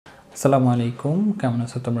আসসালামু আলাইকুম, কেমন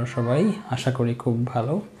আছো তোমরা সবাই? আশা করি খুব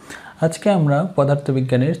ভালো। আজকে আমরা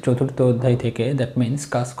পদার্থবিজ্ঞানের চতুর্থ অধ্যায় থেকে, দ্যাট মিন্স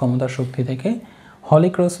কাজ ক্ষমতা শক্তি থেকে হলি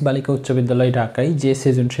ক্রস বালিকা উচ্চ বিদ্যালয় ঢাকায় যে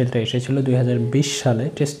সৃজনশীলটা এসেছিল 2020 সালে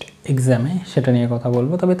টেস্ট এক্সামে, সেটা নিয়ে কথা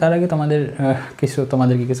বলবো। তবে তার আগে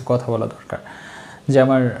তোমাদেরকে কিছু কথা বলা দরকার। যে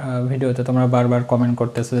আমার ভিডিওতে তোমরা বারবার কমেন্ট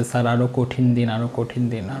করতেছো যে স্যার আরও কঠিন দিন, আরও কঠিন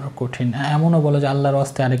দিন, আরও কঠিন, এমনও বলো যে আল্লাহর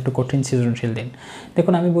ওয়াস্তে আরেকটু কঠিন সৃজনশীল দিন।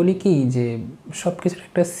 দেখুন, আমি বলি কি যে সব কিছুর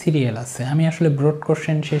একটা সিরিয়াল আছে। আমি আসলে ব্রড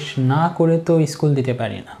কোশ্চেন শেষ না করে তো স্কুল দিতে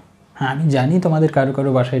পারি না। হ্যাঁ, আমি জানি তোমাদের কারো কারো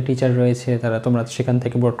বাসায় টিচার রয়েছে, তোমরা সেখান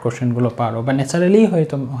থেকে ব্রড কোশ্চেনগুলো পারো, বা ন্যাচারালি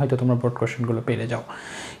হয়তো তোমরা ব্রড কোশ্চেনগুলো পেরে যাও।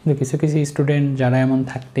 কিন্তু কিছু কিছু স্টুডেন্ট যারা এমন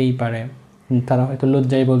থাকতেই পারে, তারা হয়তো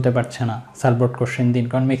লজ্জায় বলতে পারছে না স্যার ব্রড কোশ্চেন দিন,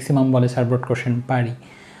 কারণ ম্যাক্সিমাম বলে স্যার ব্রড কোশ্চেন পারি।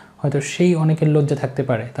 হয়তো সেই অনেকের লজ্জা থাকতে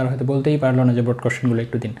পারে, তারা হয়তো বলতেই পারলো না যে ব্রড কোশ্চেনগুলো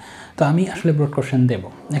একটু দিন। তো আমি আসলে ব্রড কোশ্চেন দেবো,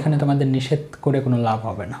 এখানে তোমাদের নিষেধ করে কোনো লাভ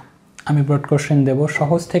হবে না। আমি ব্রড কোশ্চেন দেবো,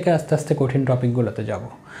 সহজ থেকে আস্তে আস্তে কঠিন টপিকগুলোতে যাব।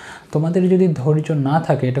 তোমাদের যদি ধৈর্য না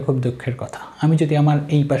থাকে, এটা খুব দুঃখের কথা। আমি যদি আমার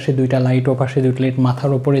এই পাশে 2টা লাইট, ও পাশে 2টা লাইট,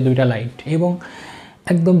 মাথার ওপরে 2টা লাইট, এবং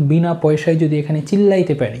একদম বিনা পয়সায় যদি এখানে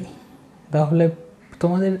চিল্লাইতে পারি, তাহলে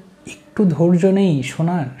তোমাদের একটু ধৈর্য নেই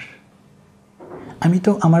শোনার? আমি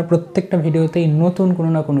তো আমার প্রত্যেকটা ভিডিওতেই নতুন কোনো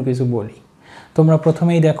না কোনো কিছু বলি। তোমরা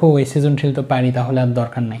প্রথমেই দেখো এই সৃজনশীল তো পারি, তাহলে আর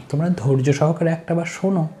দরকার নাই। তোমরা ধৈর্য সহকারে একটাবার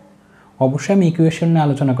শোনো। অবশ্যই আমি ইকুয়েশন নিয়ে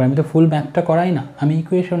আলোচনা করি, আমি তো ফুল ম্যাথটা করাই না, আমি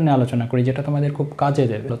ইকুয়েশন নিয়ে আলোচনা করি, যেটা তোমাদের খুব কাজে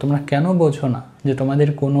দেবে। তোমরা কেন বোঝো না যে তোমাদের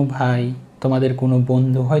কোনো ভাই, তোমাদের কোনো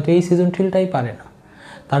বন্ধু হয়তো এই সৃজনশীলটাই পারে না,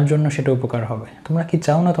 তার জন্য সেটা উপকার হবে? তোমরা কি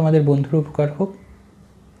চাও না তোমাদের বন্ধুর উপকার হোক?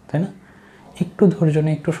 তাই না? একটু ধৈর্য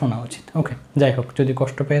নিয়ে একটু শোনা উচিত। ওকে, যাই হোক, যদি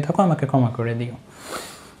কষ্ট পেয়ে থাকো আমাকে ক্ষমা করে দিও।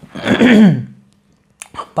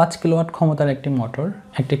 5 কিলোওয়াট ক্ষমতার একটি মোটর,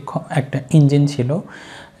 একটা ইঞ্জিন ছিল,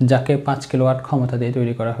 যাকে 5 কিলোওয়াট ক্ষমতা দিয়ে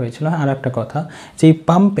তৈরি করা হয়েছিল। আর একটা কথা, যে এই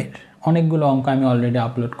পাম্পের অনেকগুলো অঙ্ক আমি অলরেডি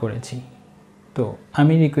আপলোড করেছি। তো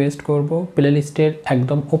আমি রিকোয়েস্ট করব, প্লে লিস্টের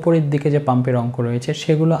একদম ওপরের দিকে যে পাম্পের অঙ্ক রয়েছে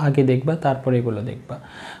সেগুলো আগে দেখবা, তারপরে এগুলো দেখবা।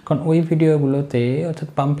 কারণ ওই ভিডিওগুলোতে, অর্থাৎ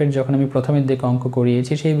পাম্পের যখন আমি প্রথমের দিকে অঙ্ক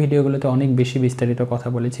করিয়েছি, সেই ভিডিওগুলোতে অনেক বেশি বিস্তারিত কথা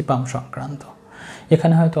বলেছি পাম্প সংক্রান্ত।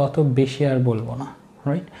 এখানে হয়তো অত বেশি আর বলবো না,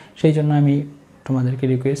 রাইট? সেই জন্য আমি তোমাদেরকে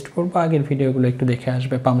রিকোয়েস্ট করবো আগের ভিডিওগুলো একটু দেখে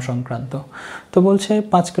আসবে পাম্প সংক্রান্ত। তো বলছে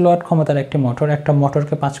 5 কিলোওয়াট ক্ষমতার একটি মোটর, একটা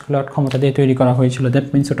মোটরকে 5 কিলোওয়াট ক্ষমতা দিয়ে তৈরি করা হয়েছিল। দ্যাট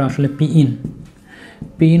মিনস ওটা আসলে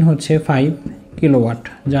পিইন হচ্ছে 5 কিলোওয়াট,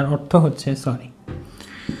 যার অর্থ হচ্ছে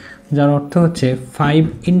 5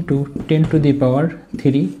 ×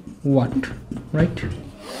 10⁻³ ওয়াট, রাইট?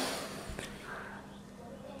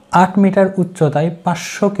 8 মিটার উচ্চতায়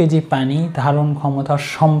 500 কেজি পানি ধারণ ক্ষমতা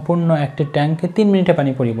সম্পূর্ণ একটি ট্যাঙ্কে 3 মিনিটে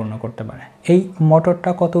পানি পরিপূর্ণ করতে পারে। এই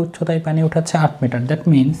মোটরটা কত উচ্চতায় পানি উঠাচ্ছে? 8 metre. That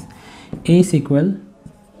means H =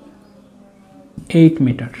 8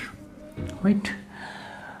 metre, right?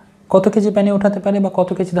 কত কেজি পানি উঠাতে পারে বা কত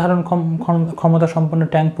কেজি ধারণ ক্ষমতা সম্পন্ন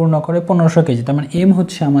ট্যাঙ্ক পূর্ণ করে? 1500 কেজি। তার মানে এম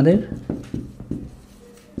হচ্ছে আমাদের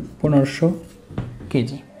 1500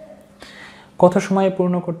 কেজি। কত সময়ে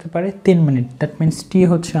পূর্ণ করতে পারে? 3 মিনিট। দ্যাট মিনস টি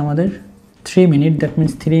হচ্ছে আমাদের 3 minute. That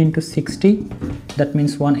means 3 × 60, that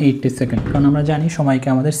means 180 second. কারণ আমরা জানি সময়কে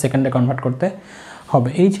আমাদের সেকেন্ডে কনভার্ট করতে হবে।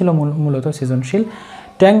 এই ছিল মূলত সৃজনশীল।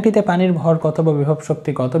 ট্যাঙ্কটিতে পানির ভর কত বা বিভব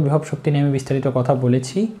শক্তি কত? বিভব শক্তি নিয়ে আমি বিস্তারিত কথা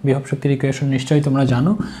বলেছি। বিভব শক্তির ইকুয়েশন নিশ্চয়ই তোমরা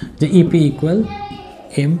জানো, যে EP =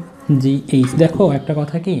 mgh। দেখো একটা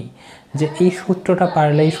কথা কি, যে এই সূত্রটা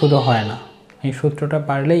পারলেই শুধু হয় না, এই সূত্রটা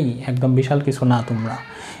পারলেই একদম বিশাল কিছু না। তোমরা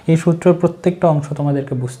এই সূত্রের প্রত্যেকটা অংশ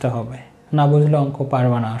তোমাদেরকে বুঝতে হবে, না বুঝলে অঙ্ক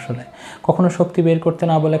পারবা না। আসলে কখনো শক্তি বের করতে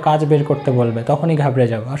না বলে কাজ বের করতে বলবে, তখনই ঘাবড়ে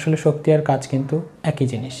যাবে। আসলে শক্তি আর কাজ কিন্তু একই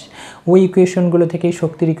জিনিস। ওই ইকুয়েশনগুলো থেকেই,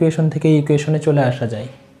 শক্তির ইকুয়েশন থেকে এই ইকুয়েশনে চলে আসা যায়।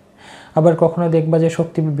 আবার কখনো দেখবা যে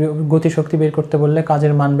গতিশক্তি বের করতে বললে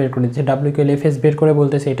কাজের মান বের করে দিচ্ছে, W/F বের করে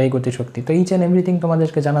বলতেছে এটাই গতিশক্তি। তো ইচ অ্যান্ড এভরিথিং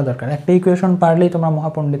তোমাদেরকে জানা দরকার। একটা ইকুয়েশন পারলেই তোমরা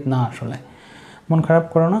মহাপণ্ডিত না। আসলে মন খারাপ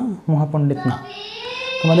করো না, মহাপণ্ডিত না।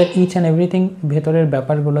 তোমাদের ইচ অ্যান্ড এভরিথিং ভেতরের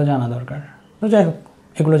ব্যাপারগুলো জানা দরকার। তো যাই হোক,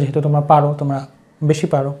 এগুলো যেহেতু তোমরা পারো, তোমরা বেশি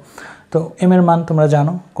পারো, তো এম এর মান তোমরা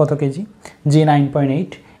জানো কত কেজি, G 9.8,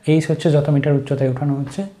 H হচ্ছে যত মিটার উচ্চতায় উঠানো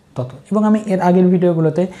হচ্ছে তত। এবং আমি এর আগের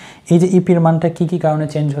ভিডিওগুলোতে এই যে ইপির মানটা কী কী কারণে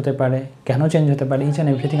চেঞ্জ হতে পারে, কেন চেঞ্জ হতে পারে, ইচ অ্যান্ড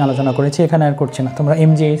এভরিথিং আলোচনা করেছি। এখানে আর করছি না, তোমরা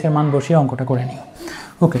mgh এর মান বসিয়ে অঙ্কটা করে নিও।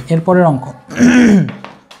 ওকে, এরপরের অঙ্ক।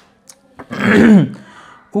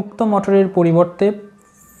 উক্ত মোটরের পরিবর্তে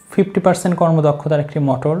 50% কর্মদক্ষতার একটি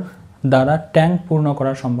মোটর দ্বারা ট্যাঙ্ক পূর্ণ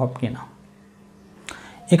করা সম্ভব কিনা?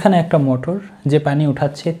 এখানে একটা মোটর যে পানি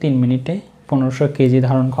উঠাচ্ছে 3 মিনিটে 1500 কেজি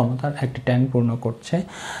ধারণ ক্ষমতার একটি ট্যাঙ্ক পূর্ণ করছে,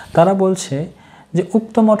 তারা বলছে যে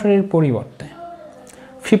উক্ত মোটরের পরিবর্তে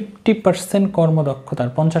 50% কর্মদক্ষতার,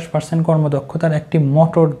 50% কর্মদক্ষতার একটি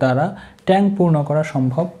মোটর দ্বারা ট্যাঙ্ক পূর্ণ করা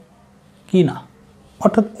সম্ভব কি না,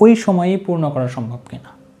 অর্থাৎ ওই সময়েই পূর্ণ করা সম্ভব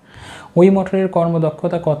কিনা। ওই মোটরের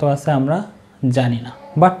কর্মদক্ষতা কত আছে আমরা জানি না,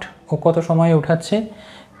 বাট ও কত সময়ে উঠাচ্ছে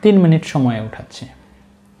 3 মিনিট সময়ে উঠাচ্ছে,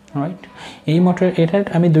 রাইট। এই মোটরের এটার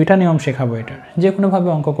আমি দুইটা নিয়ম শেখাবো, এটার যে কোনোভাবে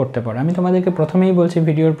অঙ্ক করতে পারো। আমি তোমাদেরকে প্রথমেই বলছি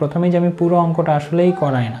ভিডিওর প্রথমেই যে আমি পুরো অঙ্কটা আসলেই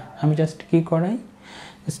করাই না, আমি জাস্ট কী করাই,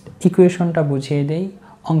 জাস্ট ইকুয়েশনটা বুঝিয়ে দেই,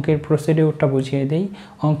 অঙ্কের প্রসিডিউরটা বুঝিয়ে দেই,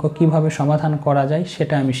 অঙ্ক কিভাবে সমাধান করা যায়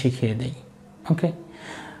সেটা আমি শিখিয়ে দেই। ওকে,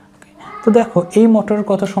 তো দেখো এই মোটর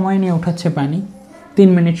কত সময় নিয়ে উঠাচ্ছে পানি, 3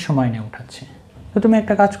 মিনিট সময় নিয়ে উঠাচ্ছে। তো তুমি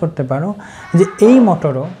একটা কাজ করতে পারো যে এই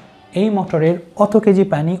মোটরের অত কেজি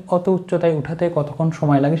পানি অত উচ্চতায় উঠাতে কতক্ষণ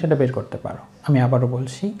সময় লাগে সেটা বের করতে পারো। আমি আবারও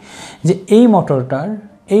বলছি যে এই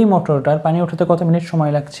মোটরটার পানি উঠাতে কত মিনিট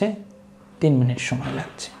সময় লাগছে, 3 মিনিট সময়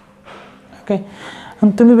লাগছে। ওকে,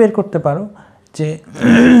 তুমি বের করতে পারো যে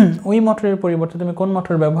ওই মোটরের পরিবর্তে তুমি কোন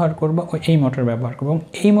মোটর ব্যবহার করবে, এই মোটর ব্যবহার করবে, এবং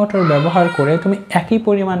এই মোটর ব্যবহার করে তুমি একই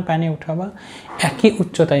পরিমাণ পানি উঠাবা, একই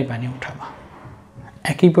উচ্চতায় পানি উঠাবা,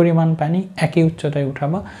 একই পরিমাণ পানি একই উচ্চতায়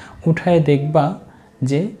উঠাবা, উঠায় দেখবা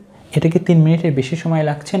যে এটা কি 3 মিনিটের বেশি সময়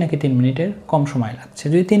লাগছে নাকি 3 মিনিটের কম সময় লাগছে।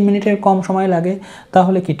 যদি 3 মিনিটের কম সময় লাগে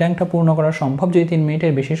তাহলে কি ট্যাঙ্কটা পূর্ণ করা সম্ভব, যদি 3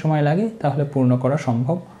 মিনিটের বেশি সময় লাগে তাহলে পূর্ণ করা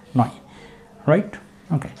সম্ভব নয়, রাইট।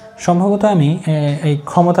 ওকে, সম্ভবত আমি এই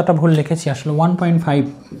ক্ষমতাটা ভুল লিখেছি, আসলে 1.5,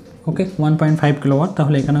 ওকে 1.5 কিলোওয়াট,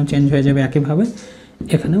 তাহলে এখানেও চেঞ্জ হয়ে যাবে, একইভাবে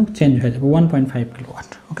এখানেও চেঞ্জ হয়ে যাবে 1.5 কিলোওয়াট।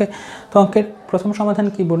 ওকে, তো অঙ্কের প্রথম সমাধান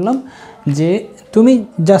কি বললাম যে তুমি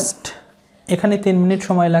জাস্ট এখানে 3 মিনিট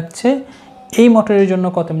সময় লাগছে, এই মোটরের জন্য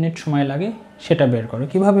কত মিনিট সময় লাগে সেটা বের করো।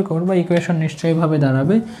 কিভাবে করবা, ইকুয়েশন নিশ্চয়ই ভাবে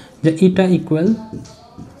দাঁড়াবে যে ইটা equal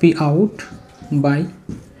P out by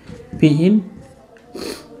P in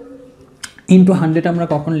into 100 আমরা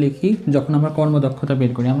কখন লিখি, যখন আমরা কর্মদক্ষতা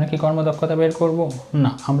বের করি। আমরা কি কর্মদক্ষতা বের করব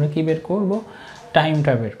না, আমরা কি বের করব,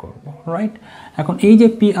 টাইমটা বের করব, রাইট। এখন এই যে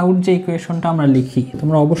পি আউট যে ইকুয়েশনটা আমরা লিখি,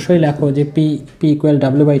 তোমরা অবশ্যই লেখো যে পি ইকুয়াল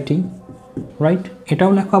W/T, রাইট।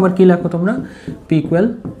 এটাও লেখো, আবার কি লেখো তোমরা, পি ইকুয়াল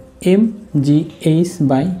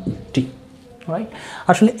mgh/t, রাইট।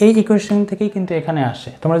 আসলে এই ইকুয়েশন থেকেই কিন্তু এখানে আসে।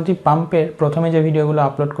 তোমরা যদি পাম্পের প্রথমে যে ভিডিওগুলো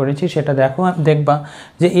আপলোড করেছি সেটা দেখবা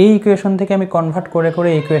যে এই ইকুয়েশন থেকে আমি কনভার্ট করে করে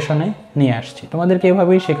ইকুয়েশনে নিয়ে আসছি। তোমাদেরকে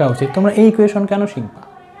এভাবেই শেখা উচিত। তোমরা এই ইকুয়েশন কেন শিখবা,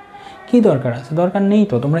 কি দরকার আছে, দরকার নেই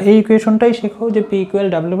তো। তোমরা এই ইকুয়েশনটাই শেখো যে পি ইকুয়াল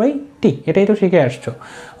W/T, এটাই তো শিখে আসছো।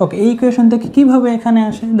 ওকে, এই ইকুয়েশন থেকে কীভাবে এখানে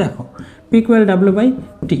আসে দেখো, পি ইকুয়াল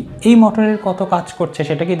W/T, এই মোটরের কত কাজ করছে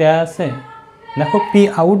সেটা কি দেয়া আছে। দেখো পি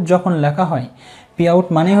আউট যখন লেখা হয়, পি আউট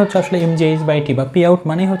মানেই হচ্ছে আসলে mgh/t, বা পি আউট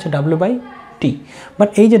মানেই হচ্ছে W/T, বাট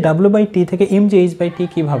এই যে W/T থেকে mgh/t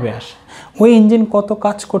কীভাবে আসে, ওই ইঞ্জিন কত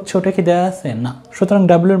কাজ করছে ওটা কি দেওয়া আছে না, সুতরাং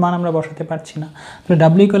W এর মান আমরা বসাতে পারছি না। তাহলে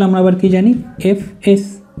W ইকুয়াল আমরা আবার কি জানি, Fs,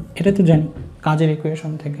 এটা তো জানি কাজের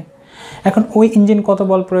ইকুয়েশন থেকে। এখন ওই ইঞ্জিন কত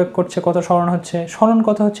বল প্রয়োগ করছে, কত সরণ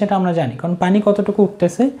কত হচ্ছে এটা আমরা জানি, কারণ পানি কতটুকু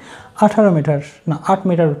উঠতেছে, 18 মিটার না 8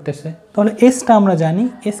 মিটার উঠতেছে। তাহলে এসটা আমরা জানি,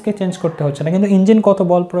 এসকে চেঞ্জ করতে হচ্ছে না, কিন্তু ইঞ্জিন কত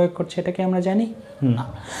বল প্রয়োগ করছে এটা কি আমরা জানি না।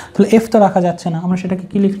 তাহলে এফ তো রাখা যাচ্ছে না, আমরা সেটাকে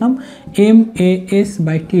কি লিখলাম,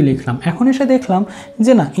 MAS/T লিখলাম। এখন এসে দেখলাম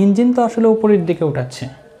যে না, ইঞ্জিন তো আসলে উপরের দিকে উঠাচ্ছে,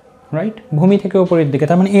 রাইট, ভূমি থেকে উপরের দিকে,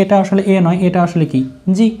 তার মানে এটা আসলে এ নয়, এটা আসলে কি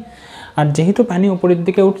জি। আর যেহেতু পানি উপরের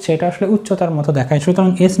দিকে উঠছে এটা আসলে উচ্চতার মতো দেখায়, সুতরাং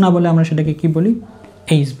এস না বলে আমরা সেটাকে কি বলি,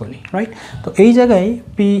 এইচ বলি, রাইট। তো এই জায়গায়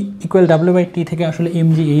পি ইকুয়াল W/T থেকে আসলে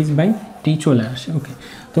mgh/t চলে আসে। ওকে,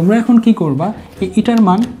 তোমরা এখন কি করবা, এই ইটার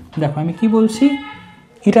মান দেখো, আমি কি বলছি,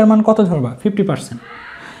 ইটার মান কত ধরবা, 50%,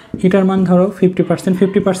 ইটার মান ধরো 50%,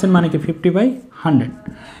 50% মানে কি 50/100।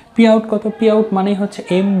 পি আউট কত, পি আউট মানেই হচ্ছে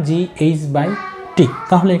mgh/t,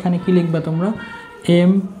 তাহলে এখানে কি লিখবা তোমরা,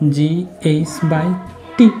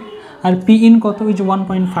 mgh/t। আর পি ইন কত, ওই যে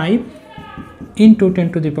 1.5 ইন্টু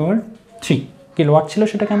 10⁻³ কিলোওয়াট ছিল,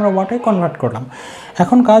 সেটাকে আমরা ওয়াটে কনভার্ট করলাম।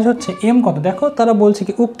 এখন কাজ হচ্ছে এম কত, দেখো তারা বলছে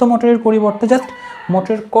কি উক্ত মোটরের পরিবর্তে জাস্ট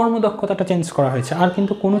মোটরের কর্মদক্ষতাটা চেঞ্জ করা হয়েছে, আর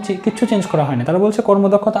কিন্তু কোনো কিছু চেঞ্জ করা হয়নি। তারা বলছে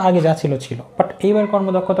কর্মদক্ষতা আগে যা ছিল, বাট এইবার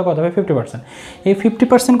কর্মদক্ষতা কত হবে, 50%। এই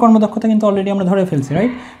 50% কর্মদক্ষতা কিন্তু অলরেডি আমরা ধরে ফেলছি,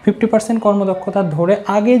 রাইট। 50% কর্মদক্ষতা ধরে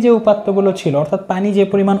আগে যে উপাত্তগুলো ছিল, অর্থাৎ পানি যে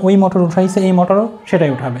পরিমাণ ওই মোটর উঠাইছে এই মোটরও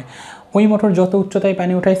সেটাই উঠাবে, ওই মোটর যত উচ্চতায়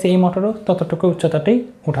পানি উঠাইছে এই মোটরও ততটুকু উচ্চতাতেই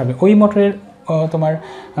উঠাবে। ওই মোটরের তোমার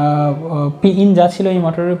পি ইন যা ছিল এই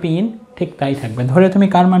মোটরের পি ইন ঠিক তাই থাকবে। ধরে তুমি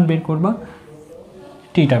কার মান বের করবা,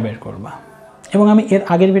 টিটা বের করবা। এবং আমি এর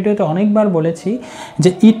আগের ভিডিওতে অনেকবার বলেছি যে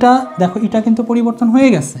ইটা দেখো, ইটা কিন্তু পরিবর্তন হয়ে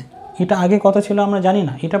গেছে, এটা আগে কত ছিল আমরা জানি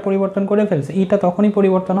না, এটা পরিবর্তন করে ফেলছে। ইটা তখনই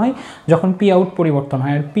পরিবর্তন হয় যখন পি আউট পরিবর্তন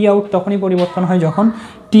হয়, আর পি আউট তখনই পরিবর্তন হয় যখন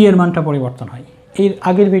টি এর মানটা পরিবর্তন হয়। এই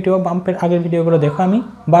আগের ভিডিও, বাম্পের আগের ভিডিওগুলো দেখো, আমি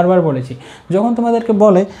বারবার বলেছি, যখন তোমাদেরকে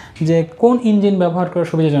বলে যে কোন ইঞ্জিন ব্যবহার করা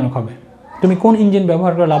সুবিধাজনক হবে, তুমি কোন ইঞ্জিন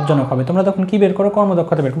ব্যবহার করা লাভজনক হবে, তোমরা তখন কী বের করো,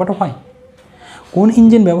 কর্মদক্ষতা বের করো। বাট হয় কোন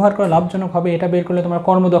ইঞ্জিন ব্যবহার করা লাভজনক হবে এটা বের করলে তোমার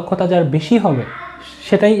কর্মদক্ষতা যার বেশি হবে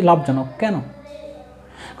সেটাই লাভজনক। কেন?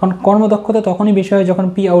 কারণ কর্মদক্ষতা তখনই বেশি হয় যখন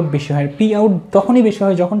পি আউট বেশি হয়, পি আউট তখনই বেশি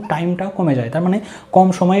হয় যখন টাইমটা কমে যায়, তার মানে কম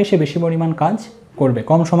সময়ে সে বেশি পরিমাণ কাজ করবে,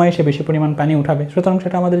 কম সময়ে সে বেশি পরিমাণ পানি উঠাবে, সুতরাং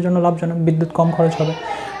সেটা আমাদের জন্য লাভজনক, বিদ্যুৎ কম খরচ হবে,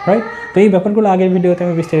 রাইট। তো এই ব্যাপারগুলো আগের ভিডিওতে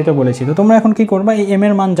আমি বিস্তারিত বলেছি। তো তোমরা এখন কি করবা, এই এম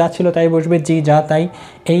এর মান যা ছিল তাই বসবে, জি যা তাই,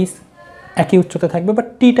 এই একই উচ্চতা থাকবে, বাট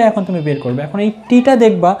টিটা এখন তুমি বের করবে। এখন এই টিটা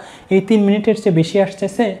দেখবা এই 3 মিনিটের চেয়ে বেশি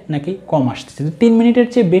আসতেছে নাকি কম আসতেছে। 3 মিনিটের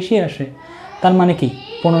চেয়ে বেশি আসে তার মানে কি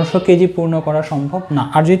 1500 কেজি পূর্ণ করা সম্ভব না,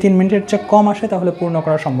 আর যদি 3 মিনিটের চেয়ে কম আসে তাহলে পূর্ণ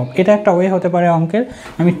করা সম্ভব। এটা একটা ওয়ে হতে পারে অঙ্কের,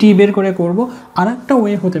 আমি টি বের করে করব। আর একটা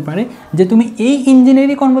ওয়ে হতে পারে যে তুমি এই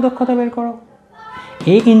ইঞ্জিনেরই কর্মদক্ষতা বের করো,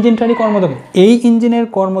 এই ইঞ্জিনটারই কর্মদক্ষতা, এই ইঞ্জিনের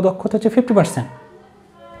কর্মদক্ষতা হচ্ছে 50%,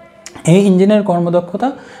 এই ইঞ্জিনের কর্মদক্ষতা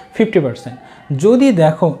 50%। যদি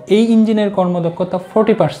দেখো এই ইঞ্জিনের কর্মদক্ষতা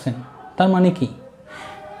 40%, তার মানে কি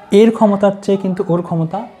এর ক্ষমতার চেয়ে কিন্তু ওর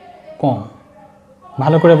ক্ষমতা কম।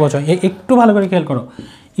 ভালো করে বোঝো, একটু ভালো করে খেয়াল করো।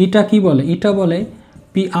 এটা কি বলে, এটা বলে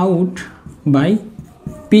P out by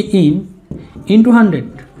P in into 100,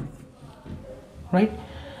 right.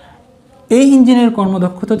 এই ইঞ্জিনের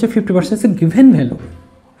কর্মদক্ষতা হচ্ছে 50%, গিভেন ভ্যালু,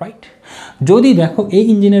 রাইট। যদি দেখো এই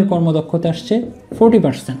ইঞ্জিনের কর্মদক্ষতা আসছে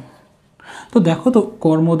 40%, তো দেখো তো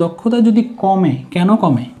কর্মদক্ষতা যদি কমে, কেন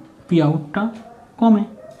কমে, পি আউটটা কমে।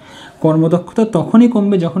 কর্মদক্ষতা তখনই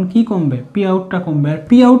কমবে যখন কি কমবে, পি আউটটা কমবে। আর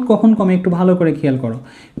পি আউট কখন কমে একটু ভালো করে খেয়াল করো।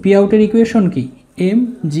 পি আউটের ইকুয়েশন কি,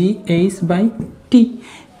 mgh/t।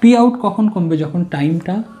 পি আউট কখন কমবে, যখন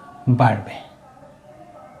টাইমটা বাড়বে,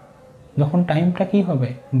 যখন টাইমটা কি হবে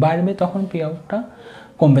বাড়বে তখন পি আউটটা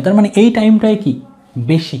কমবে। তার মানে এই টাইমটাই কি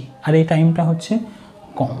বেশি আর এই টাইমটা হচ্ছে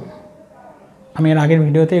কম। আমি এর আগের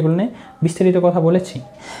ভিডিওতে এগুলো নিয়ে বিস্তারিত কথা বলেছি,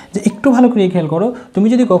 যে একটু ভালো করে খেয়াল করো। তুমি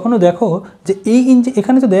যদি কখনো দেখো যে এই ইঞ্জিন,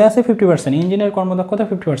 এখানে তো দেয়া আছে 50%, ইঞ্জিনের কর্মদক্ষতা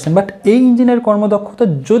 50%, বাট এই ইঞ্জিনের কর্মদক্ষতা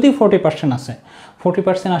যদি 40% আসে,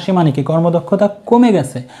 40% আসে মানে কি কর্মদক্ষতা কমে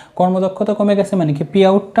গেছে, কর্মদক্ষতা কমে গেছে মানে কি পি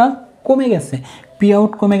আউটটা কমে গেছে, পি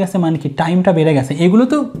আউট কমে গেছে মানে কি টাইমটা বেড়ে গেছে, এগুলো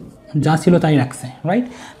তো যা ছিল তাই রাখছে, রাইট।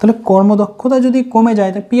 তাহলে কর্মদক্ষতা যদি কমে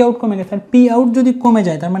যায় তার পি আউট কমে গেছে, আর পি আউট যদি কমে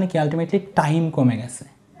যায় তার মানে কি আলটিমেটলি টাইম কমে গেছে,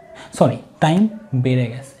 সরি টাইম বেড়ে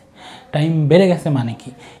গেছে। টাইম বেড়ে গেছে মানে কি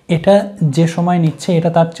এটা যে সময় নিচ্ছে এটা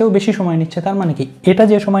তার চেয়েও বেশি সময় নিচ্ছে, তার মানে কি এটা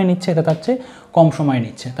যে সময় নিচ্ছে এটা তার চেয়ে কম সময়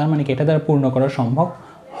নিচ্ছে, তার মানে কি এটা দ্বারা পূর্ণ করা সম্ভব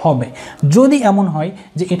হবে। যদি এমন হয়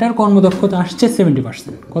যে এটার কর্মদক্ষতা আসছে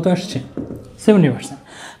 70%, কত আসছে 70%,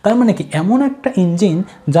 তার মানে কি এমন একটা ইঞ্জিন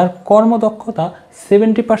যার কর্মদক্ষতা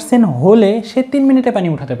 70% হলে সে 3 মিনিটে পানি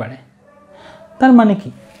উঠাতে পারে। তার মানে কি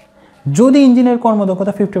যদি ইঞ্জিনের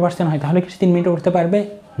কর্মদক্ষতা 50% হয় তাহলে কি 3 মিনিটে উঠতে পারবে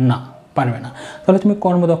না, পারবে না। তাহলে তুমি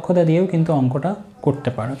কর্মদক্ষতা দিয়েও কিন্তু অঙ্কটা করতে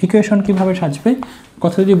পারো। ইকুয়েশন কিভাবে সাজবে,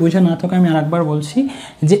 কথা যদি বুঝে না থাকে আমি আরেকবার বলছি,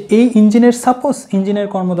 যে এই ইঞ্জিনের সাপোজ ইঞ্জিনের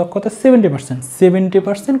কর্মদক্ষতা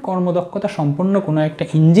 70% কর্মদক্ষতা সম্পন্ন কোনো একটা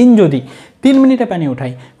ইঞ্জিন যদি 3 মিনিটে পানি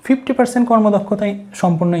উঠায়, 50% কর্মদক্ষতায়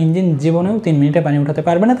সম্পূর্ণ ইঞ্জিন জীবনেও 3 মিনিটে পানি উঠাতে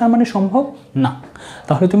পারবে না, তার মানে সম্ভব না।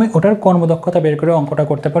 তাহলে তুমি ওটার কর্মদক্ষতা বের করে অঙ্কটা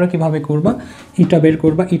করতে পারো। কিভাবে করবা, এটা বের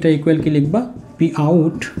করবা, এটা ইকুয়াল কি লিখবা, P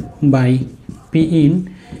out by P in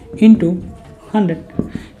into 100।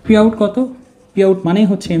 P out কত, পি আউট মানেই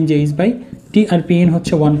হচ্ছে mgh/t, আর পি ইন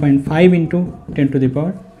হচ্ছে 1.5 ইন্টু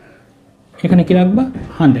 10⁻, এখানে কি রাখবা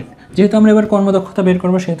 100। যেহেতু আমরা এবার কর্মদক্ষতা বের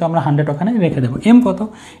করবো সেহেতু আমরা 100 ওখানে রেখে দেবো। এম কত,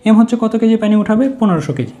 এম হচ্ছে কত কেজি পানি উঠাবে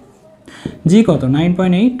 1500 কেজি, জি কত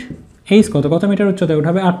 9.8, এইচ কত, কত মিটার উচ্চতায়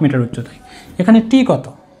উঠাবে 8 মিটার উচ্চতায়, এখানে টি কত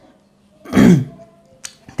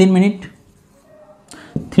 3 মিনিট,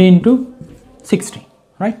 3 ইন্টু 60,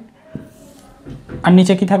 রাইট। আর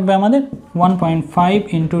নিচে কি থাকবে আমাদের 1.5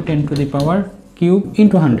 ইন্টু 10⁻³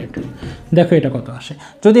 ইন্টু 100। দেখো এটা কত আসে।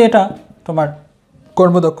 যদি এটা তোমার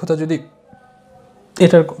কর্মদক্ষতা, যদি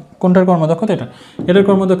এটার কোনটার কর্মদক্ষতা, এটার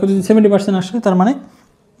কর্মদক্ষতা যদি 70% আসে তার মানে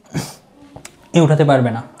এ উঠাতে পারবে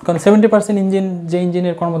না, কারণ 70% ইঞ্জিন, যে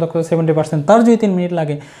ইঞ্জিনের কর্মদক্ষতা 70% তার যদি 3 মিনিট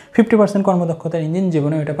লাগে, 50% কর্মদক্ষতার ইঞ্জিন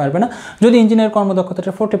জীবনে এটা পারবে না। যদি ইঞ্জিনের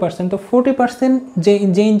কর্মদক্ষতাটা 40%, তো 40%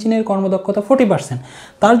 যে ইঞ্জিনের কর্মদক্ষতা 40%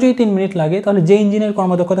 তার যদি 3 মিনিট লাগে, তাহলে যে ইঞ্জিনের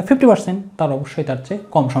কর্মদক্ষতা 50% তার অবশ্যই তার চেয়ে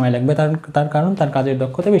কম সময় লাগবে, তার কারণ তার কাজের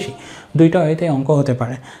দক্ষতা বেশি। দুইটা ওয়েতে অঙ্ক হতে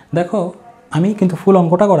পারে। দেখো আমি কিন্তু ফুল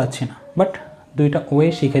অঙ্কটা করাচ্ছি না, বাট দুইটা ওয়ে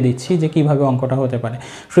শিখে দিচ্ছি যে কীভাবে অঙ্কটা হতে পারে।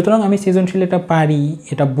 সুতরাং আমি সৃজনশীল এটা পারি,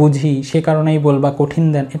 এটা বুঝি, সে কারণেই বলবা কঠিন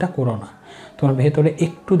দেন, এটা করো না। তোমার ভেতরে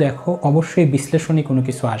একটু দেখো, অবশ্যই বিশ্লেষণী কোনো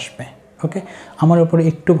কিছু আসবে। ওকে, আমার উপরে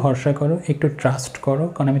একটু ভরসা করো, একটু ট্রাস্ট করো,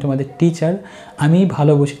 কারণ আমি তোমাদের টিচার, আমি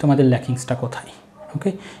ভালো বুঝি তোমাদের ল্যাকিংসটা কোথায়।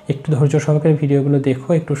 ওকে, একটু ধৈর্য সহকারে ভিডিওগুলো দেখো,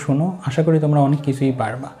 একটু শোনো, আশা করি তোমরা অনেক কিছুই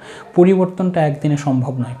পারবা। পরিবর্তনটা একদিনে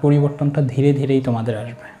সম্ভব নয়, পরিবর্তনটা ধীরে ধীরেই তোমাদের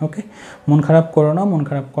আসবে। ওকে, মন খারাপ করো না, মন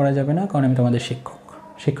খারাপ করা যাবে না, কারণ আমি তোমাদের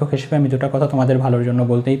শিক্ষক হিসেবে আমি দুটো কথা তোমাদের ভালোর জন্য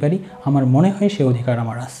বলতেই পারি, আমার মনে হয় সে অধিকার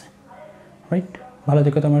আমার আছে, রাইট। ভালো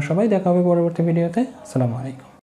থেকো তোমরা সবাই, দেখা হবে পরবর্তী ভিডিওতে। আসসালামু আলাইকুম।